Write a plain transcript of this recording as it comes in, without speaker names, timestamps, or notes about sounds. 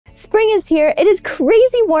Spring is here. It is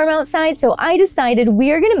crazy warm outside, so I decided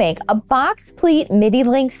we are gonna make a box pleat midi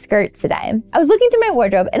length skirt today. I was looking through my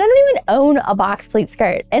wardrobe and I don't even own a box pleat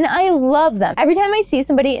skirt, and I love them. Every time I see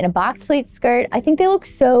somebody in a box pleat skirt, I think they look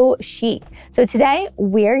so chic. So today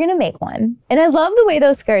we're gonna make one. And I love the way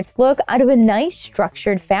those skirts look out of a nice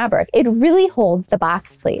structured fabric. It really holds the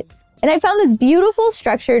box pleats. And I found this beautiful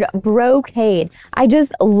structured brocade. I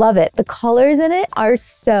just love it. The colors in it are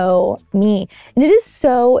so me, and it is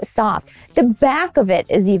so soft. The back of it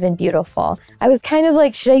is even beautiful. I was kind of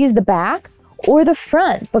like, should I use the back or the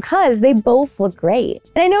front? Because they both look great.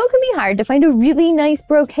 And I know it can be hard to find a really nice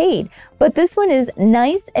brocade, but this one is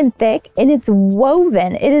nice and thick and it's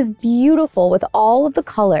woven. It is beautiful with all of the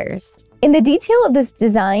colors. And the detail of this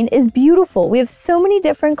design is beautiful. We have so many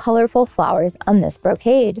different colorful flowers on this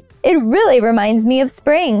brocade. It really reminds me of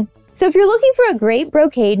spring. So if you're looking for a great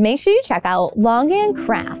brocade, make sure you check out Longan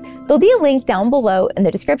Craft. There'll be a link down below in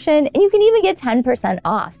the description, and you can even get 10%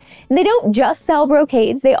 off. And they don't just sell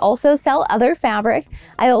brocades, they also sell other fabrics.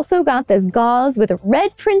 I also got this gauze with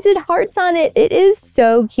red printed hearts on it. It is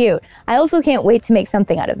so cute. I also can't wait to make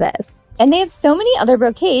something out of this. And they have so many other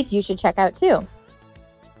brocades you should check out too.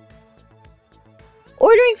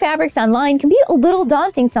 Ordering fabrics online can be a little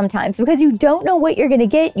daunting sometimes because you don't know what you're gonna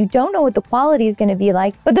get, you don't know what the quality is gonna be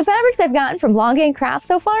like, but the fabrics I've gotten from Longan Craft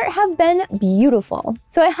so far have been beautiful.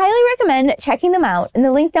 So I highly recommend checking them out, and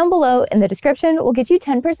the link down below in the description will get you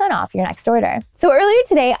 10% off your next order. So earlier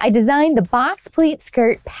today, I designed the box pleat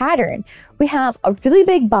skirt pattern. We have a really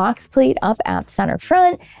big box pleat up at center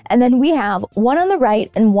front, and then we have one on the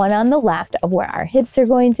right and one on the left of where our hips are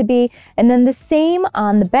going to be, and then the same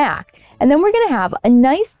on the back. And then we're gonna have a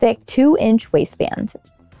nice thick 2-inch waistband.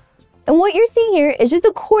 And what you're seeing here is just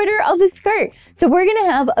a quarter of the skirt. So we're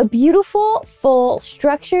gonna have a beautiful, full,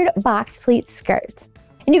 structured box pleat skirt.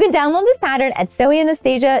 And you can download this pattern at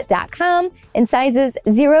sewanastasia.com in sizes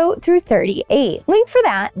 0 through 38. Link for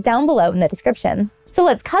that down below in the description. So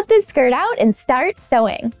let's cut this skirt out and start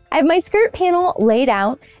sewing. I have my skirt panel laid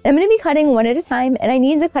out, and I'm gonna be cutting one at a time, and I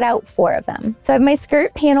need to cut out 4 of them. So I have my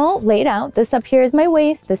skirt panel laid out. This up here is my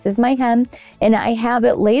waist, this is my hem, and I have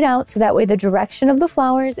it laid out so that way the direction of the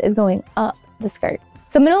flowers is going up the skirt.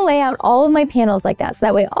 So I'm gonna lay out all of my panels like that, so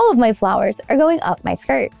that way all of my flowers are going up my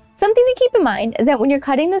skirt. Something to keep in mind is that when you're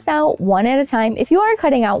cutting this out one at a time, if you are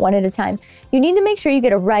cutting out one at a time, you need to make sure you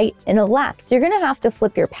get a right and a left. So you're gonna have to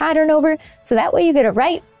flip your pattern over so that way you get a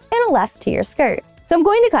right and a left to your skirt. So I'm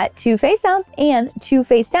going to cut 2 face up and 2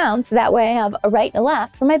 face down so that way I have a right and a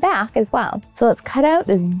left for my back as well. So let's cut out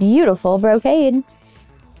this beautiful brocade.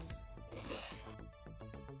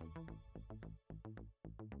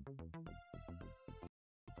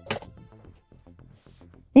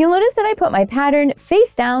 You'll notice that I put my pattern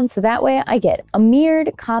face down so that way I get a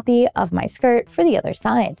mirrored copy of my skirt for the other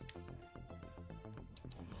side.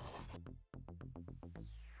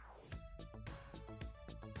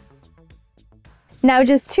 Now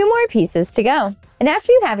just 2 more pieces to go. And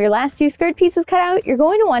after you have your last 2 skirt pieces cut out, you're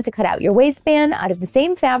going to want to cut out your waistband out of the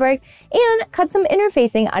same fabric and cut some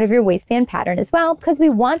interfacing out of your waistband pattern as well, because we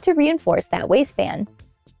want to reinforce that waistband.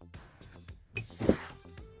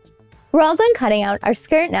 We're all done cutting out our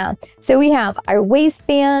skirt now. So we have our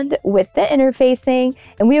waistband with the interfacing,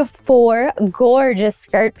 and we have 4 gorgeous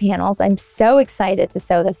skirt panels. I'm so excited to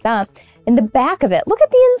sew this up. And the back of it, look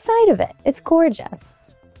at the inside of it. It's gorgeous.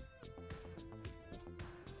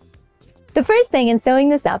 The first thing in sewing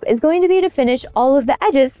this up is going to be to finish all of the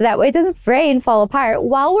edges so that way it doesn't fray and fall apart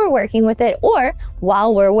while we're working with it or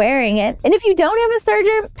while we're wearing it. And if you don't have a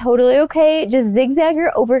serger, totally okay. Just zigzag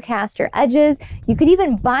or overcast your edges. You could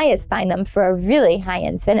even bias bind them for a really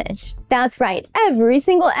high-end finish. That's right, every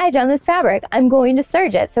single edge on this fabric, I'm going to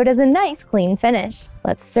serge it so it has a nice clean finish.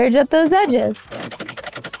 Let's serge up those edges.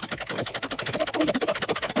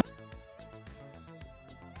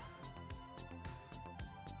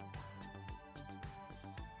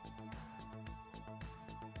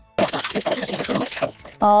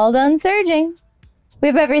 All done serging. We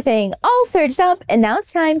have everything all serged up, and now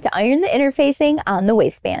it's time to iron the interfacing on the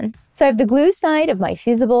waistband. So I have the glue side of my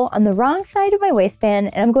fusible on the wrong side of my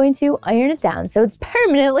waistband, and I'm going to iron it down so it's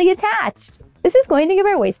permanently attached. This is going to give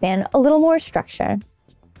our waistband a little more structure.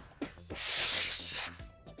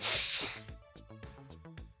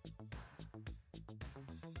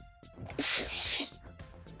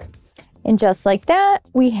 And just like that,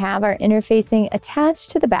 we have our interfacing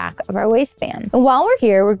attached to the back of our waistband. And while we're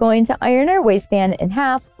here, we're going to iron our waistband in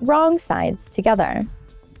half, wrong sides together.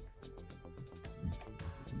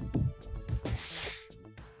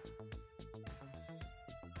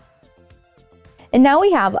 And now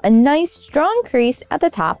we have a nice strong crease at the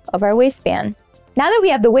top of our waistband. Now that we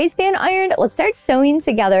have the waistband ironed, let's start sewing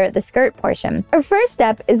together the skirt portion. Our first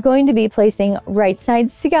step is going to be placing right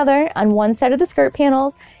sides together on one side of the skirt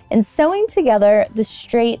panels and sewing together the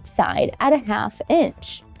straight side at 1/2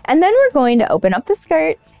 inch. And then we're going to open up the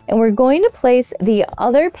skirt and we're going to place the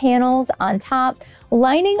other panels on top,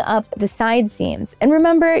 lining up the side seams. And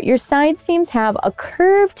remember, your side seams have a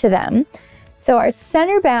curve to them, so our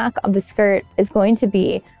center back of the skirt is going to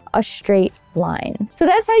be a straight line. So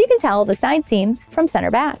that's how you can tell the side seams from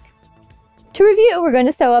center back. To review, we're going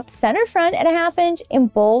to sew up center front at 1/2 inch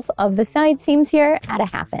and both of the side seams here at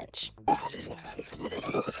 1/2 inch.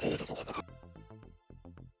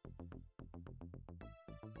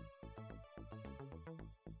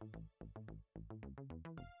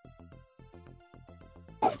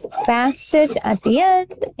 Back stitch at the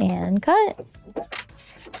end and cut.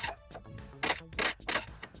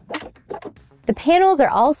 The panels are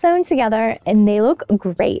all sewn together and they look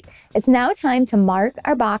great. It's now time to mark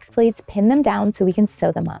our box pleats, pin them down so we can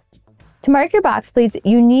sew them up. To mark your box pleats,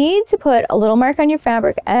 you need to put a little mark on your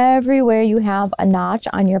fabric everywhere you have a notch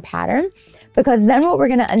on your pattern, because then what we're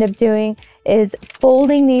going to end up doing is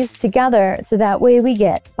folding these together so that way we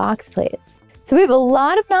get box pleats. So we have a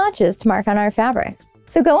lot of notches to mark on our fabric.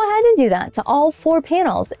 So go ahead and do that to all 4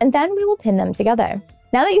 panels and then we will pin them together.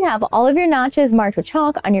 Now that you have all of your notches marked with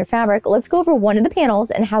chalk on your fabric, let's go over one of the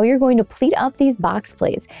panels and how you're going to pleat up these box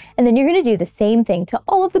pleats. And then you're going to do the same thing to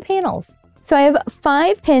all of the panels. So I have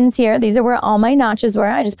 5 pins here. These are where all my notches were.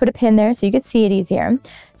 I just put a pin there so you could see it easier.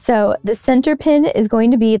 So the center pin is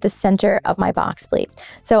going to be the center of my box pleat.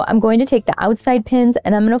 So I'm going to take the outside pins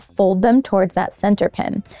and I'm going to fold them towards that center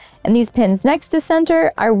pin. And these pins next to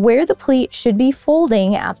center are where the pleat should be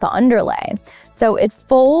folding at the underlay. So it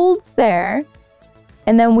folds there.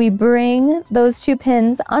 And then we bring those 2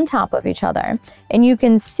 pins on top of each other. And you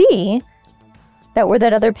can see that where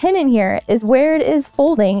that other pin in here is where it is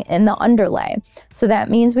folding in the underlay. So that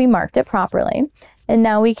means we marked it properly. And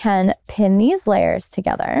now we can pin these layers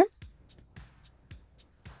together.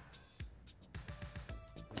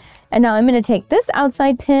 And now I'm going to take this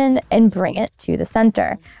outside pin and bring it to the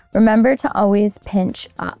center. Remember to always pinch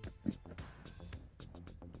up.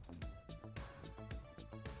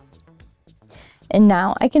 And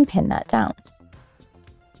now I can pin that down.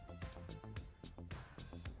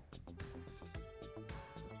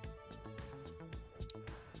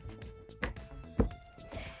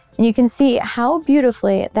 And you can see how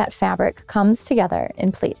beautifully that fabric comes together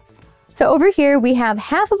in pleats. So over here we have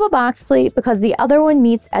half of a box pleat because the other one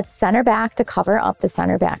meets at center back to cover up the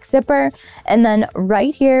center back zipper. And then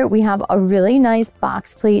right here we have a really nice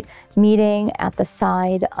box pleat meeting at the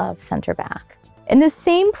side of center back. And the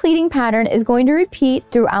same pleating pattern is going to repeat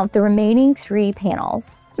throughout the remaining 3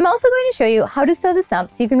 panels. I'm also going to show you how to sew this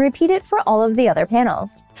up so you can repeat it for all of the other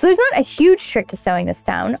panels. So there's not a huge trick to sewing this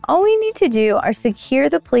down. All we need to do are secure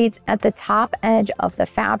the pleats at the top edge of the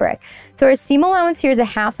fabric. So our seam allowance here is a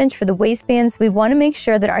 1/2 inch for the waistband, so we want to make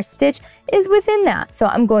sure that our stitch is within that. So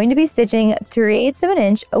I'm going to be stitching 3/8 of an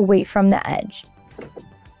inch away from the edge.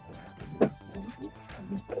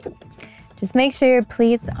 Just make sure your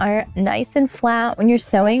pleats are nice and flat when you're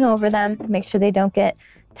sewing over them. Make sure they don't get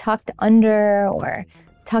tucked under or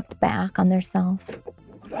tucked back on themselves.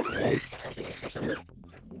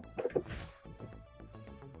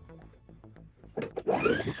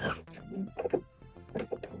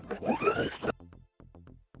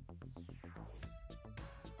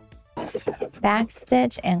 Back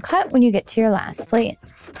stitch and cut when you get to your last pleat.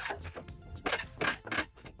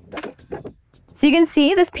 So you can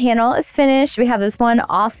see this panel is finished. We have this one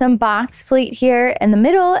awesome box pleat here in the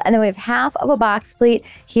middle, and then we have half of a box pleat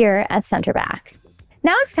here at center back.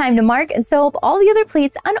 Now it's time to mark and sew up all the other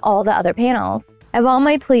pleats on all the other panels. I have all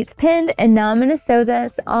my pleats pinned, and now I'm going to sew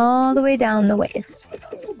this all the way down the waist.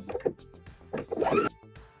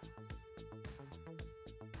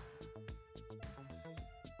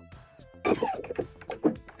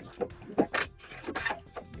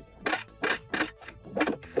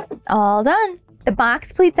 All done. The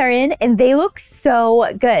box pleats are in and they look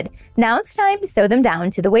so good. Now it's time to sew them down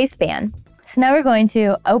to the waistband. So now we're going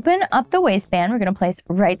to open up the waistband. We're going to place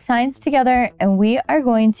right sides together and we are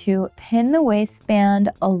going to pin the waistband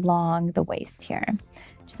along the waist here.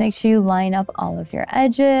 Just make sure you line up all of your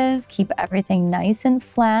edges, keep everything nice and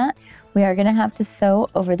flat. We are going to have to sew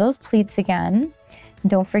over those pleats again. And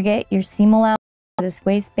don't forget your seam allowance for this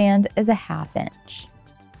waistband is a 1/2 inch.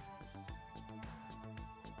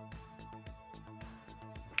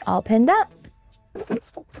 All pinned up.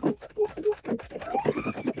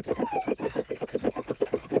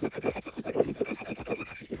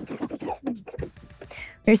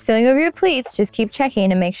 When you're sewing over your pleats, just keep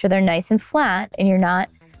checking to make sure they're nice and flat and you're not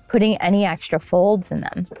putting any extra folds in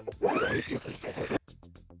them.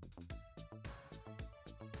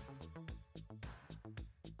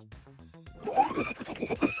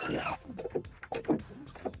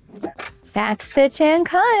 Backstitch and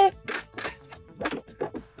cut.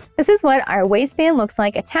 This is what our waistband looks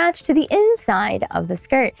like attached to the inside of the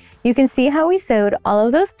skirt. You can see how we sewed all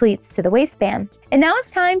of those pleats to the waistband. And now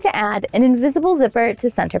it's time to add an invisible zipper to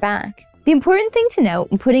center back. The important thing to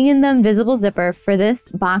note when putting in the invisible zipper for this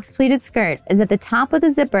box pleated skirt is that the top of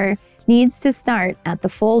the zipper needs to start at the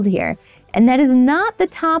fold here. And that is not the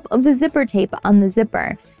top of the zipper tape on the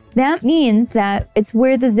zipper. That means that it's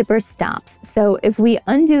where the zipper stops. So if we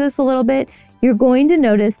undo this a little bit, you're going to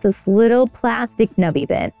notice this little plastic nubby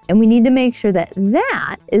bit, and we need to make sure that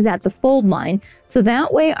that is at the fold line, so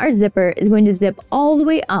that way our zipper is going to zip all the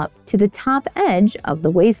way up to the top edge of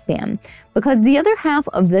the waistband, because the other half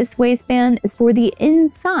of this waistband is for the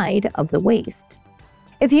inside of the waist.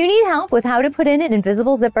 If you need help with how to put in an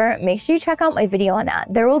invisible zipper, make sure you check out my video on that.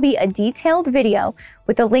 There will be a detailed video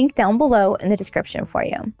with a link down below in the description for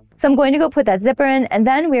you. So I'm going to go put that zipper in, and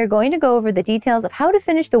then we are going to go over the details of how to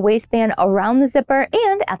finish the waistband around the zipper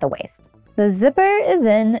and at the waist. The zipper is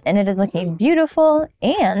in, and it is looking beautiful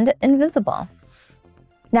and invisible.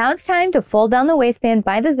 Now it's time to fold down the waistband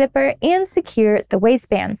by the zipper and secure the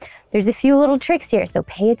waistband. There's a few little tricks here, so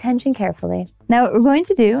pay attention carefully. Now what we're going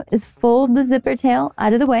to do is fold the zipper tail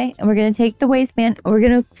out of the way, and we're going to take the waistband and we're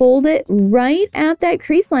going to fold it right at that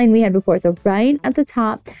crease line we had before. So right at the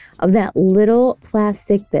top of that little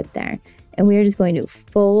plastic bit there. And we are just going to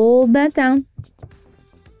fold that down.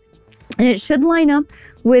 And it should line up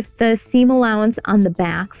with the seam allowance on the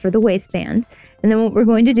back for the waistband. And then what we're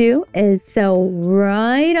going to do is sew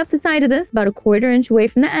right up the side of this, about a 1/4 inch away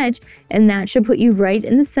from the edge, and that should put you right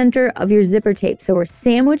in the center of your zipper tape. So we're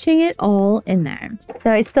sandwiching it all in there.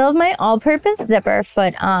 So I still have my all-purpose zipper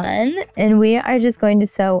foot on, and we are just going to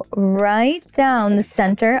sew right down the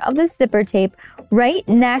center of the zipper tape, right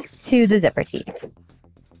next to the zipper teeth.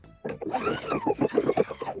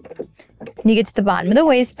 When you get to the bottom of the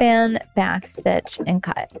waistband, backstitch and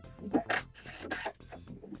cut.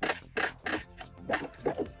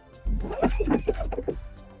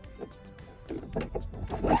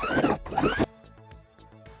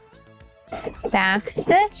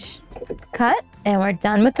 Backstitch, cut, and we're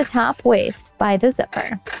done with the top waist by the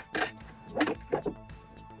zipper.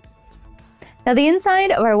 Now the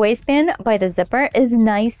inside of our waistband by the zipper is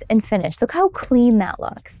nice and finished. Look how clean that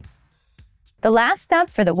looks. The last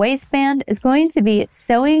step for the waistband is going to be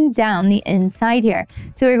sewing down the inside here.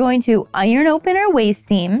 So we're going to iron open our waist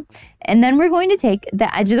seam, and then we're going to take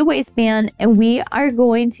the edge of the waistband and we are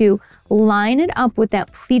going to line it up with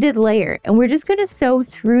that pleated layer. And we're just going to sew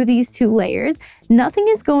through these 2 layers. Nothing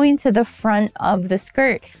is going to the front of the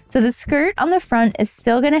skirt. So the skirt on the front is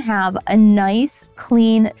still going to have a nice,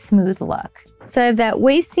 clean, smooth look. So I have that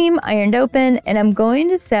waist seam ironed open, and I'm going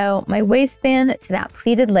to sew my waistband to that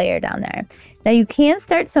pleated layer down there. Now you can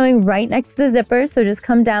start sewing right next to the zipper, so just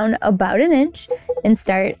come down about 1 inch and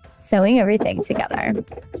start sewing everything together.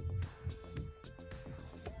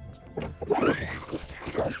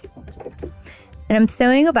 And I'm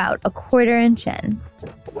sewing about a 1/4 inch in.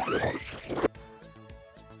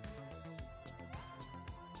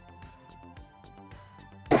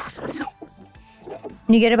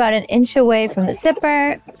 You get about 1 inch away from the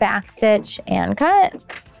zipper, backstitch and cut.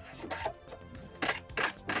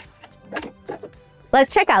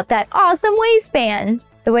 Let's check out that awesome waistband.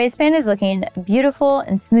 The waistband is looking beautiful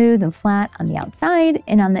and smooth and flat on the outside,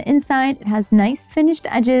 and on the inside it has nice finished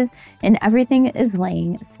edges and everything is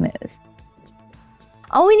laying smooth.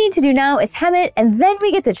 All we need to do now is hem it, and then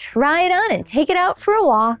we get to try it on and take it out for a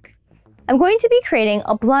walk. I'm going to be creating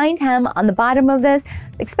a blind hem on the bottom of this,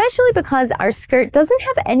 especially because our skirt doesn't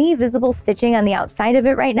have any visible stitching on the outside of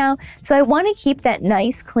it right now, so I want to keep that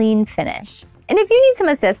nice clean finish. And if you need some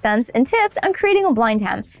assistance and tips on creating a blind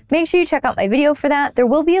hem, make sure you check out my video for that. There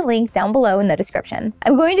will be a link down below in the description.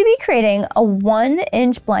 I'm going to be creating a 1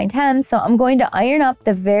 inch blind hem, so I'm going to iron up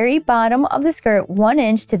the very bottom of the skirt 1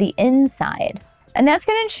 inch to the inside. And that's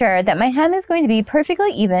going to ensure that my hem is going to be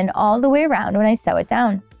perfectly even all the way around when I sew it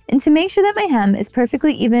down. And to make sure that my hem is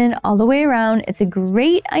perfectly even all the way around, it's a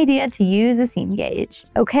great idea to use a seam gauge.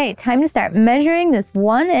 Okay, time to start measuring this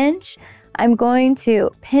 1 inch. I'm going to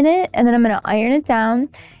pin it, and then I'm going to iron it down.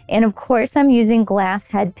 And of course, I'm using glass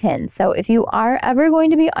head pins. So if you are ever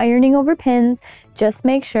going to be ironing over pins, just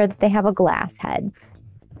make sure that they have a glass head.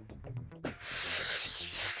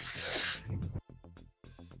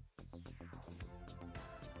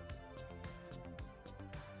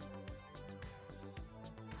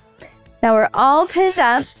 Now we're all pinned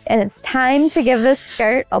up and it's time to give this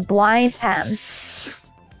skirt a blind hem.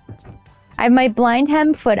 I have my blind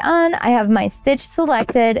hem foot on, I have my stitch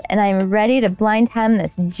selected, and I'm ready to blind hem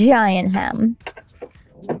this giant hem.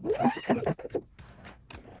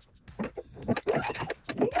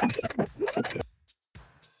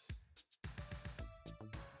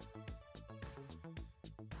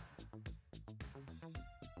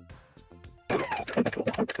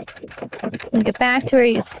 Get back to where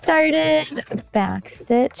you started, back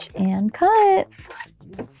stitch and cut.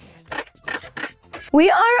 We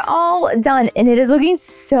are all done and it is looking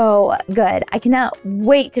so good. I cannot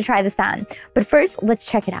wait to try this on. But first, let's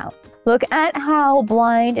check it out. Look at how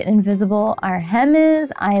blind and invisible our hem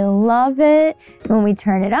is. I love it. When we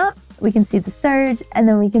turn it up, we can see the serge, and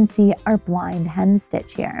then we can see our blind hem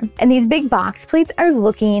stitch here. And these big box pleats are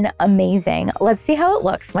looking amazing. Let's see how it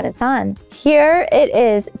looks when it's on. Here it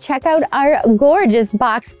is. Check out our gorgeous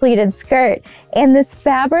box pleated skirt. And this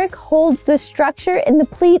fabric holds the structure in the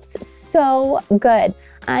pleats so good.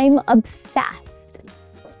 I'm obsessed.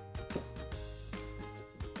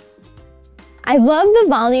 I love the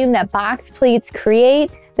volume that box pleats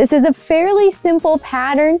create. This is a fairly simple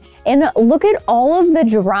pattern, and look at all of the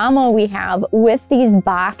drama we have with these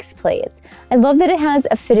box pleats. I love that it has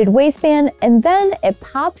a fitted waistband and then it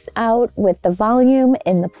pops out with the volume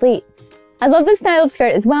in the pleats. I love this style of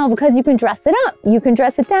skirt as well because you can dress it up, you can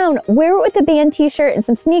dress it down, wear it with a band t-shirt and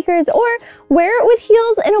some sneakers, or wear it with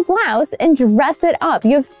heels and a blouse and dress it up.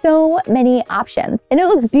 You have so many options. And it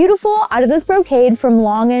looks beautiful out of this brocade from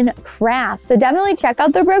Longan Craft. So definitely check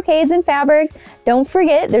out their brocades and fabrics. Don't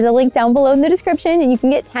forget, there's a link down below in the description and you can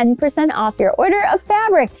get 10% off your order of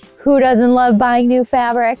fabric. Who doesn't love buying new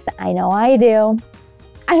fabrics? I know I do.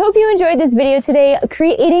 I hope you enjoyed this video today,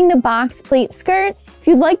 creating the box pleat skirt. If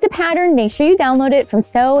you like the pattern, make sure you download it from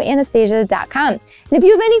sewanastasia.com. And if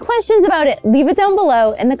you have any questions about it, leave it down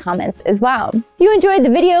below in the comments as well. If you enjoyed the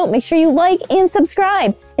video, make sure you like and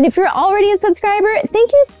subscribe. And if you're already a subscriber,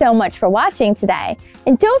 thank you so much for watching today.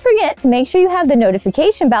 And don't forget to make sure you have the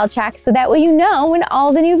notification bell checked so that way you know when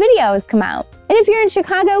all the new videos come out. And if you're in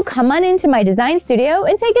Chicago, come on into my design studio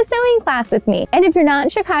and take a sewing class with me. And if you're not in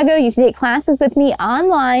Chicago, you can take classes with me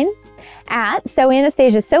online at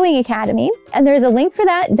Anastasia Sewing Academy, and there's a link for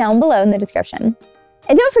that down below in the description.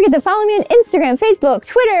 And don't forget to follow me on Instagram, Facebook,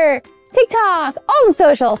 Twitter, TikTok, all the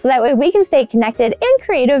socials, so that way we can stay connected and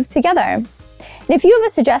creative together. And if you have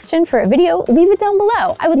a suggestion for a video, leave it down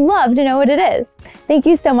below. I would love to know what it is. Thank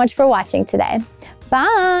you so much for watching today.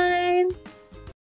 Bye!